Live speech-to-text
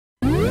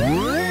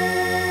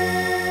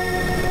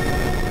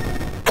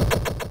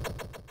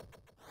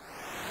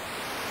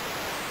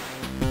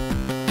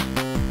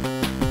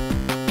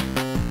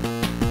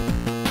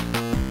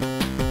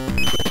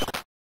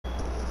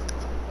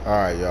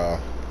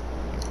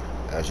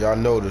As y'all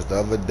noticed the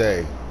other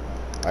day,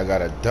 I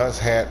got a Dounce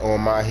hat on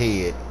my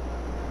head.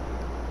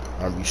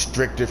 I'm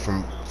restricted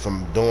from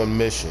doing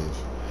missions.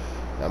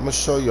 Now, I'm gonna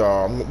show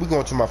y'all. We're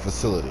going to my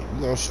facility.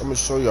 I'm gonna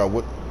show y'all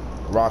what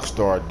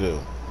Rockstar do.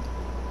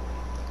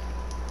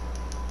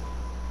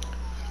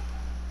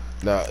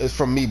 Now, it's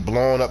from me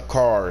blowing up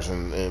cars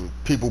and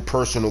people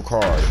personal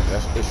cars.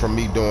 It's from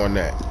me doing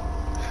that.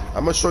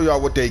 I'm gonna show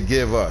y'all what they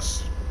give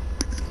us.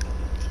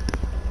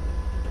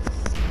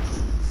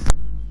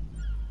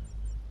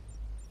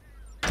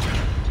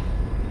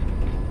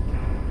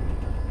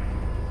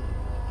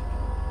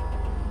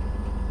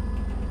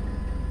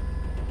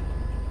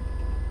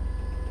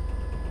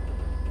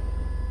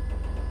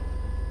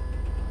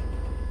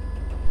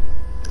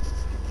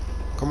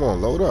 Come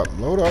on, load up,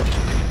 load up,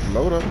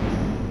 load up.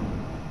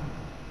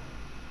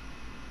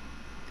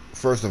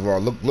 First of all,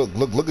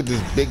 look at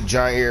this big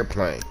giant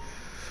airplane.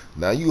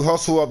 Now you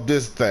hustle up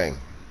this thing.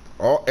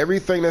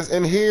 Everything that's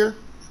in here.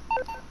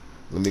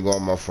 Let me go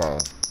on my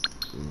phone.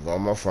 Let me go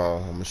on my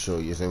phone. I'm gonna show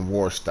you. It's in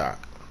war stock.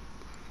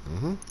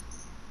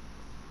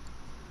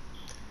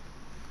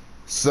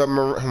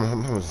 Submarine. How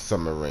much a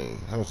submarine?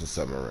 How much a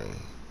submarine?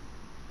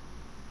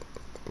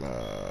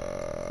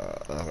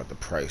 I got the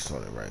price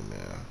on it right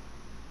now.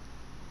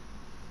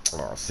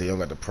 Oh, see, I don't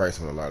got the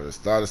price on a lot of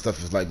this. A lot of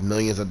stuff is like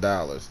millions of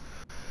dollars.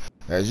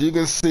 As you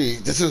can see,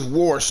 this is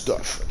war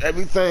stuff.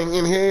 Everything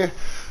in here.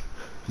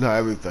 No,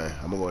 everything.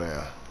 I'm gonna go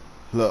down.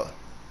 Look.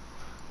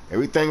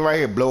 Everything right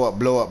here blow up,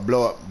 blow up,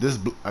 blow up.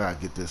 I gotta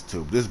get this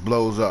too. This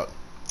blows up.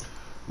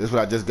 This is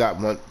what I just got.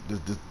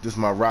 This is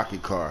my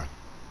rocket car.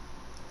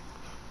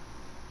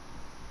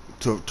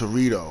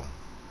 Torito.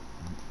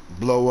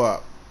 Blow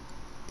up.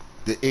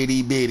 The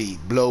itty bitty.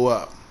 Blow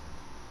up.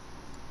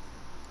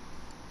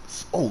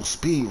 Oh,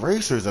 Speed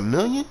Racer is $1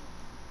 million?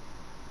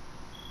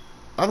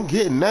 I'm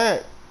getting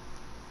that.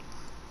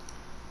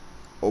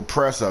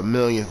 Oppressor, $1.5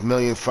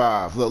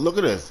 million. Look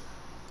at this.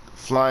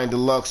 Flying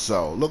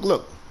Deluxo.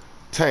 Look.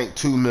 Tank,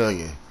 $2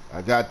 million.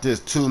 I got this,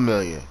 $2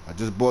 million. I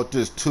just bought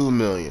this, $2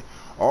 million.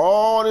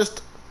 All this,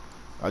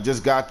 I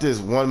just got this,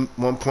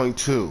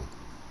 1.2.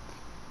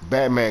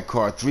 Batman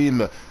car, $3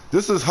 million.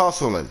 This is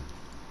hustling.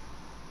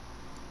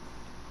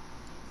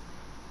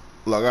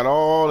 Look, I got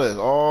all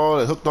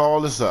this, hooked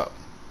all this up.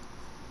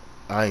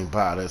 I ain't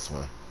buy this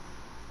one,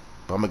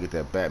 but I'm gonna get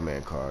that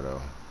Batman car though.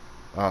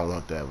 I don't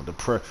want that one.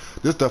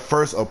 This is the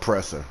first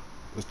Oppressor.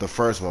 This is the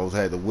first one. It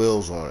had the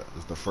wheels on it.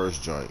 It's the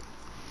first joint.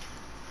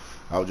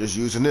 I was just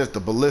using this,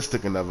 the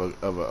ballistic of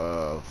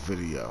a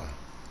video.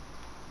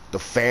 The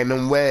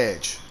Phantom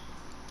Wedge.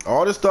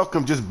 All this stuff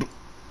can just.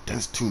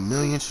 That's $2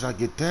 million. Should I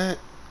get that?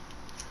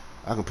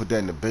 I can put that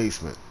in the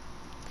basement.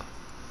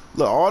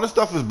 Look, all this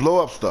stuff is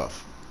blow up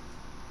stuff.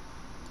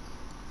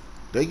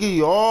 They give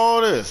you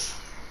all this.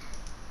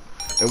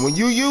 And when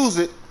you use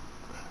it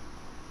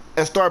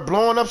and start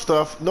blowing up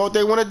stuff, you know what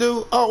they want to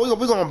do? Oh,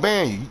 we're going to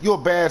ban you. You're a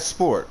bad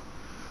sport.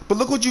 But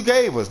look what you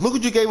gave us. Look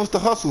what you gave us to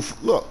hustle.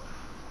 Look,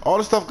 all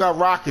this stuff got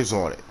rockets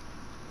on it.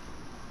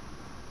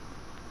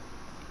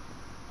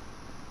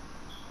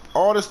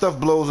 All this stuff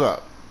blows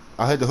up.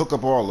 I had to hook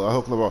up all.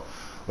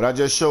 What I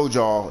just showed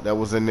y'all, that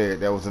was in there.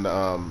 That was in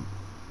the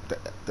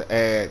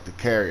ad, the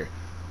carrier.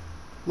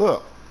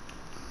 Look.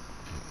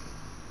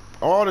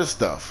 All this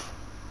stuff.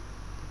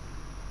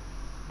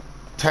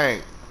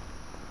 Tank.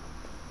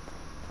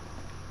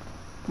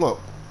 Look.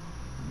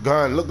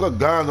 Gun. Look,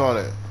 guns on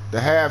it. The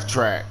half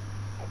track.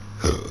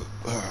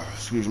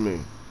 Excuse me.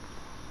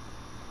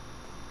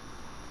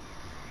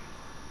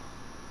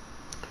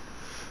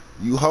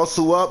 You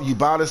hustle up, you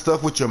buy this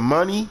stuff with your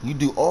money, you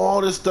do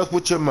all this stuff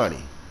with your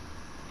money.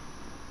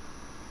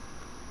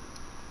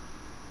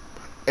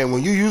 And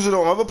when you use it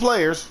on other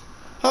players,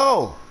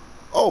 oh,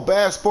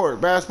 bad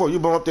sport, you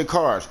blow up their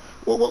cars.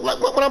 Well, what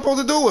am I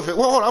supposed to do with it?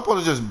 Well, hold on, I'm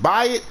supposed to just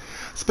buy it,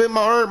 spend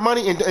my earned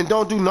money, and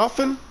don't do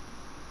nothing?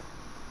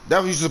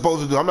 That's what you're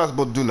supposed to do. I'm not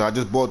supposed to do nothing. I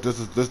just bought this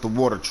the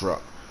water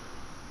truck.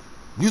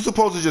 You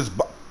supposed to just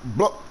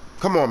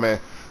come on, man.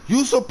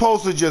 You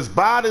supposed to just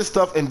buy this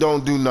stuff and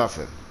don't do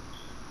nothing.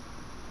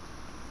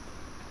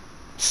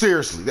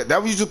 Seriously, that's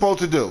what you're supposed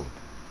to do.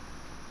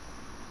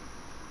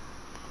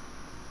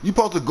 You're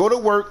supposed to go to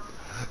work,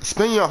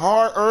 spend your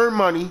hard-earned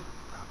money,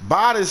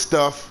 buy this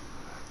stuff,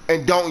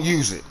 and don't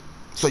use it.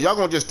 So y'all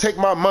gonna just take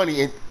my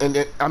money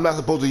and I'm not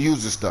supposed to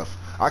use this stuff.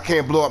 I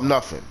can't blow up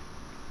nothing.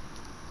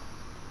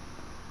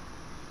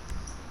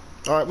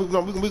 All right, we're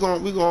gonna keep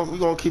going. We're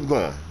gonna keep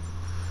going, man.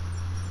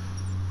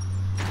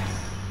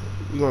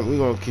 We're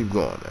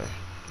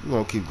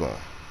gonna keep going.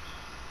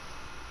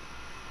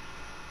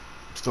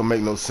 Still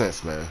make no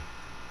sense, man.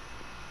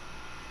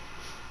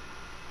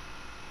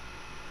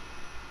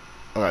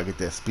 I gotta get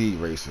that Speed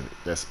Racer.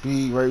 That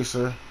Speed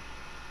Racer.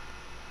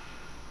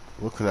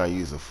 What can I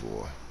use it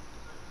for?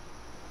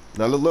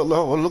 Now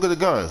look at the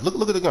guns.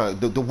 Look at the gun.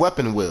 The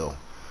weapon wheel,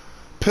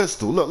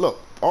 pistol. Look.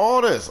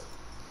 All this.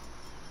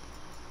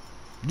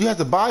 You have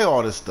to buy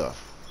all this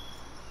stuff.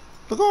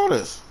 Look at all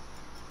this.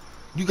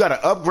 You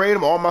gotta upgrade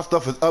them. All my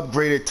stuff is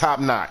upgraded, top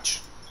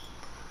notch.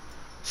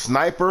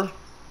 Sniper.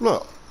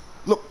 Look.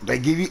 They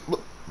give you.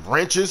 Look.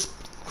 wrenches.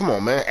 Come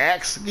on, man.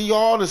 Axe. Give you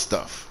all this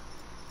stuff.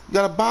 You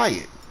gotta buy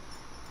it.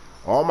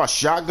 All my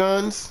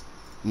shotguns.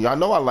 Y'all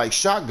know I like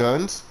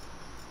shotguns.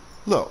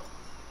 Look.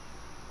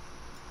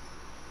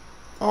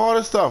 All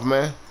this stuff,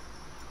 man.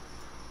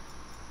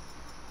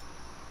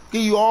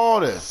 Give you all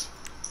this.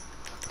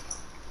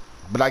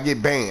 But I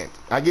get banned.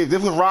 This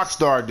is what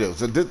Rockstar do.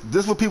 So this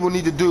is what people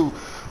need to do.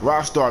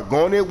 Rockstar,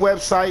 go on their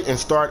website and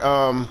start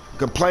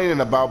complaining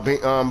about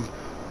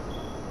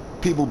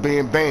people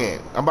being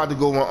banned. I'm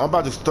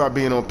about to start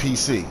being on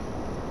PC.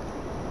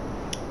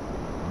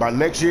 By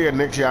next year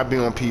I'll be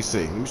on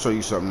PC. Let me show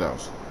you something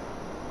else.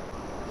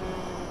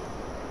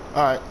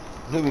 All right,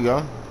 here we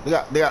go. They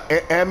got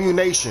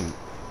ammunition.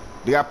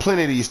 They got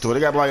plenty of these stores. They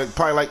got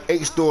probably like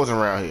 8 stores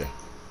around here.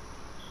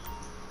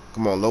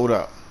 Come on, load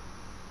up.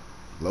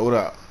 Load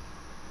up.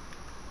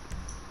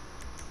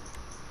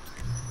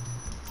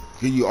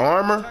 Give you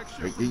armor.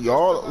 Give you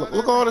all.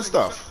 Look at all this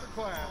stuff.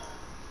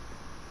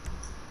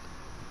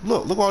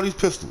 Look all these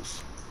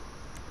pistols.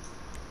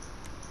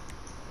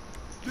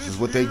 This is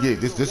what they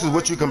get. This is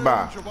what you can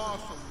buy.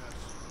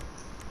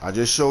 I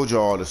just showed you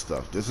all this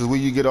stuff. This is where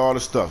you get all the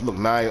stuff. Look,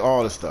 now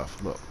all the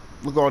stuff.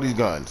 Look all these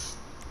guns.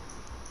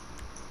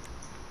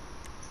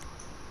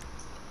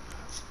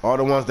 All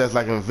the ones that's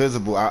like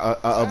invisible, I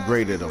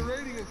upgraded them.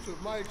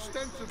 My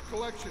extensive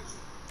collection.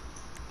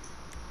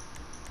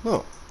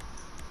 Look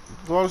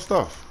all the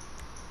stuff.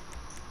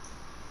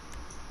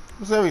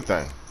 It's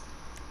everything.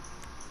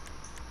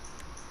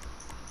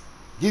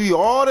 Give you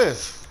all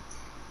this.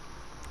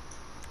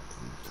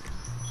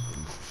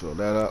 Fill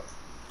that up.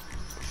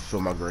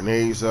 Fill my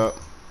grenades up.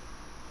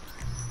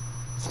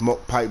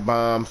 Smoke pipe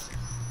bombs.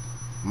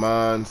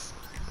 Mines.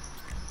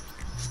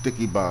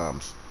 Sticky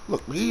bombs.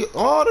 Look,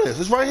 all this.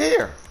 It's right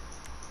here.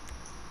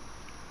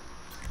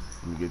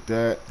 Let me get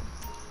that.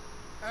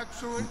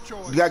 Excellent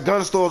choice. You got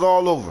gun stores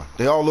all over.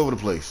 They all over the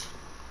place.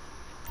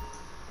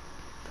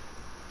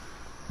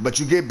 But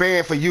you get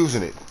banned for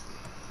using it.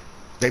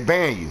 They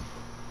ban you.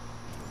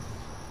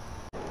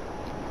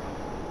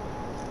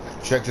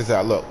 Check this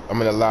out. Look, I'm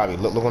in the lobby.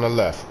 Look on the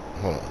left.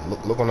 Hold on.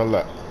 Look on the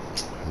left.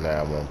 Nah,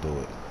 I won't do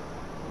it.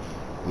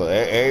 Look,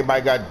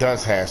 everybody got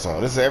dunce hats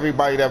on. This is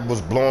everybody that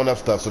was blowing up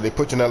stuff. So they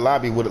put you in the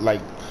lobby with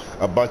like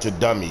a bunch of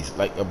dummies,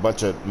 like a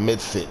bunch of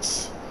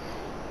misfits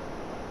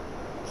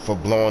for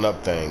blowing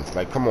up things.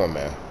 Like, come on,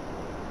 man.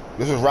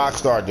 This is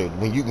Rockstar, dude.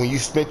 When you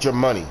spent your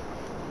money,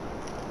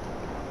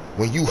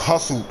 when you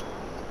hustled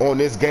on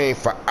this game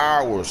for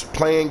hours,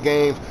 playing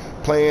games,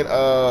 playing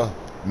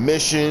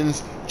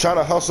missions, trying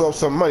to hustle up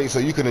some money so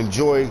you can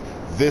enjoy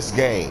this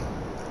game.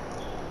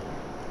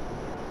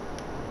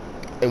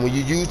 And when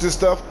you use this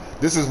stuff,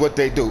 this is what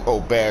they do. Oh,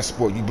 bad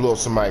sport. You blew up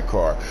somebody's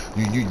car.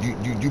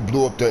 You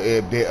blew up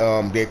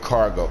their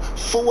cargo.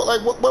 So what?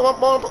 Like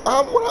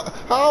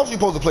how else you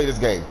supposed to play this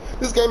game?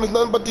 This game is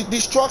nothing but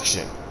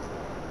destruction.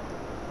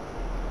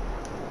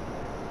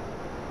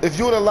 If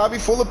you're in a lobby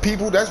full of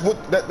people,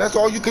 that's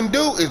all you can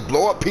do is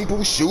blow up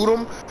people, shoot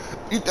them.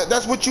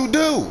 That's what you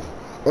do.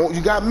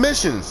 You got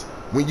missions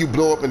when you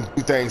blow up and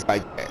do things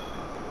like that.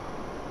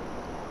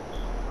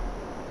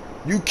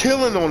 You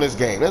killing on this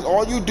game. That's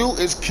all you do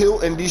is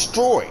kill and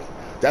destroy.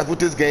 That's what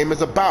this game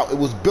is about. It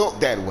was built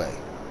that way.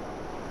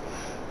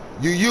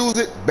 You use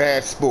it,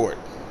 bad sport.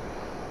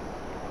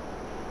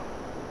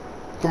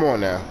 Come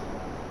on now.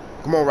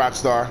 Come on,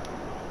 Rockstar.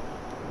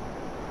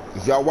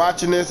 If y'all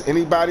watching this,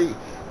 anybody,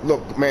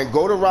 look, man,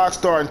 go to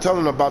Rockstar and tell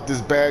them about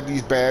these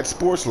bad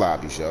sports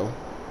lobbies, yo.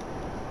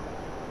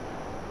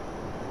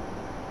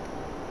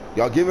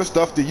 Y'all give us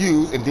stuff to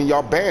use, and then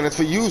y'all ban us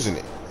for using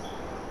it.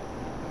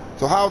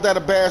 So how is that a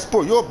bad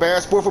sport? You're a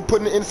bad sport for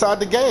putting it inside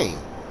the game.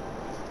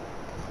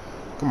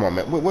 Come on,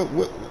 man.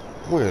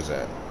 Where is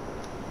that?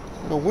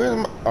 No, where's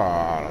my?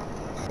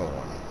 Hold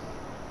on.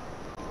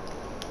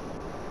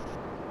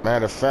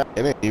 Matter of fact,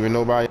 it ain't even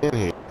nobody in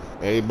here.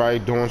 Everybody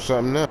doing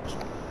something else.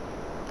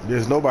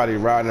 There's nobody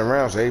riding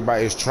around, so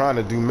everybody is trying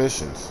to do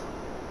missions.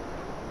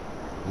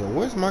 Yo,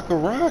 where's my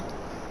garage?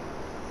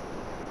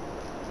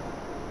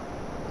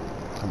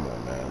 Come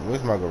on, man.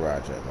 Where's my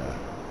garage at, man?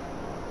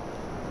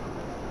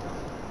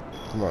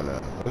 Come on now.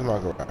 Where's my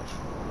garage?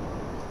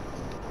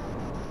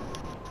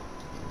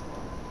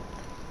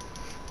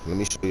 Let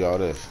me show y'all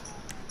this.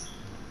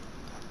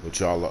 What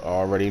y'all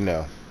already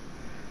know.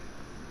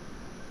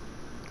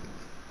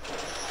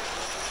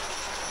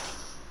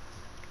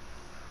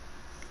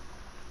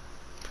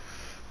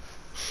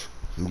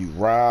 You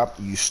rob,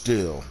 you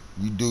steal.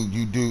 You do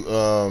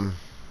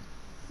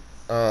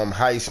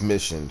heist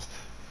missions.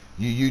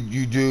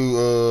 You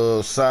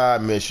do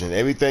side mission.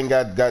 Everything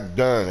got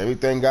done.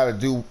 Everything got to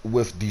do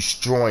with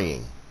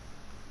destroying.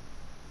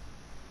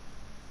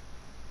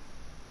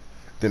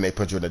 Then they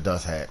put you in a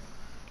dust hat.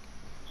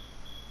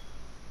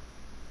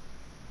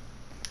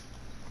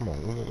 Come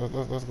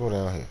on, let's go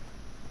down here.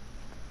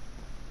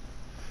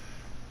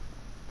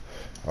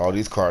 All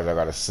these cars I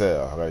gotta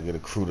sell. I gotta get a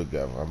crew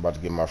together. I'm about to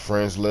get my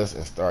friends list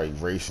and start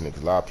erasing it,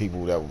 because a lot of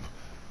people that were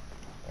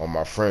on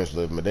my friends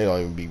list, but they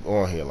don't even be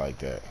on here like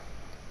that.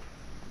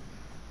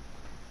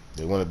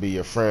 They want to be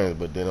your friends,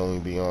 but they don't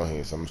even be on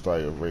here. So I'm gonna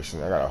start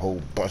erasing. I got a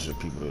whole bunch of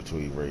people to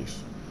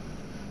erase.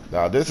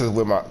 Now this is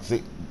where my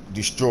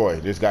destroy.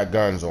 This got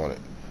guns on it.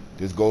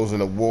 This goes in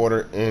the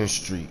water and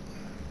street.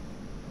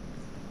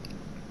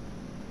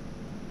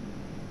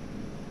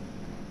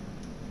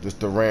 This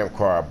the ramp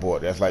car I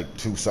bought. That's like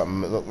two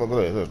something. Look at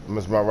this. Look,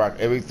 Miss My Rock.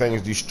 Everything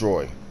is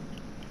destroyed.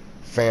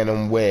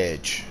 Phantom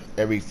Wedge.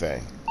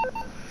 Everything.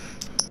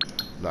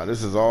 Now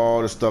this is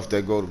all the stuff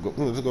that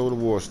let's go to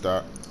war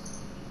stock.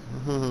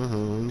 Let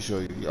me show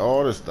you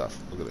all this stuff.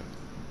 Look at it.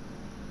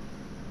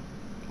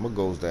 What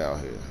goes down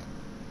here?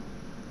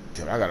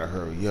 Dude, I gotta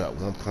hurry up.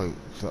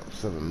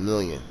 1.7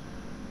 million.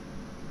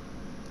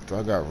 Do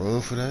I got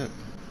room for that?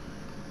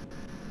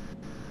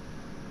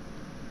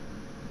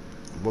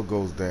 What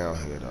goes down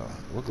here though?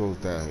 What goes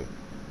down here?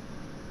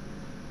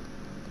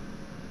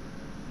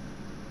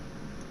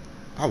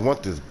 I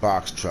want this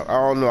box truck. I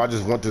don't know. I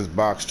just want this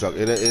box truck.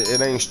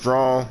 It ain't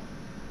strong.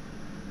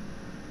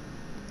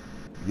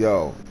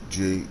 Yo,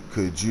 G,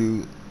 could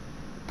you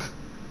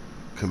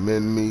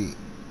commend me?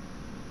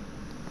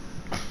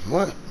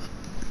 What?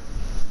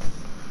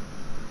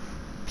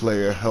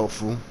 Player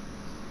helpful?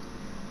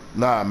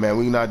 Nah, man,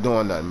 we not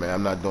doing nothing, man.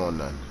 I'm not doing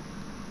nothing.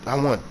 I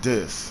want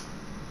this.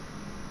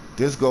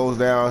 This goes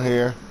down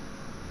here.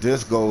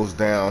 This goes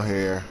down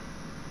here.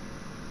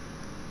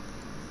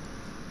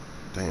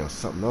 Damn,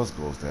 something else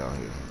goes down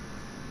here.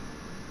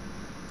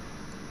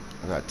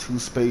 I got 2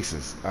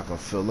 spaces I can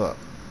fill up.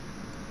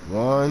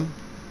 1,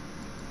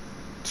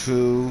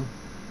 2.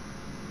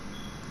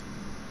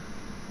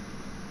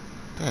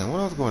 Damn, what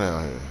else going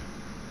down here?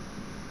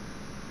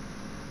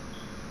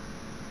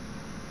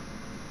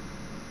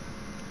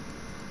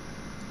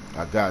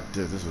 I got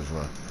this. This was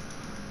wrong.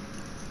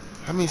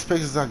 How many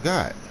spaces I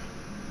got?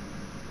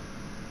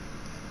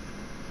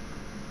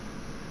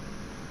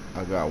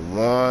 I got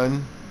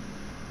 1.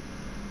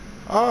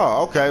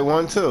 Oh, okay,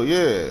 1, 2.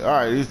 Yeah. All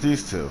right,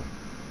 these 2.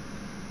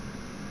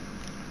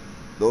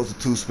 Those are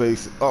 2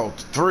 spaces. Oh,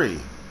 3.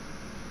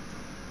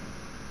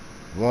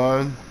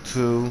 1,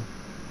 2,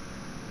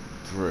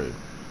 3.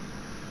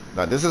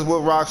 Now this is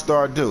what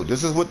Rockstar do.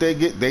 This is what they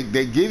get. They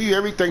give you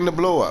everything to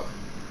blow up,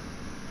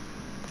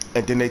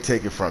 and then they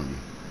take it from you.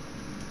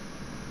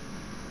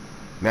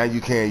 Now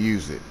you can't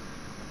use it.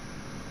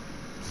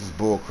 This is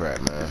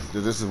bullcrap, man.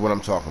 This is what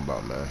I'm talking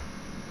about, man.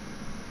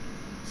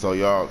 So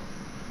y'all,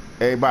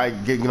 everybody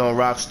getting on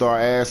Rockstar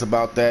ass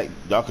about that.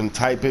 Y'all can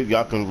type it.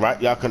 Y'all can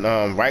write. Y'all can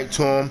write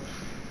to them.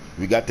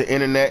 We got the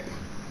internet.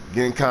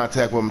 Get in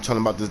contact with them.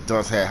 Telling about this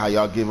dunce hat. How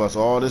y'all give us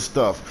all this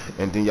stuff,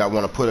 and then y'all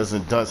want to put us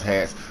in dunce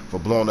hats for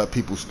blowing up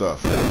people's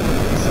stuff.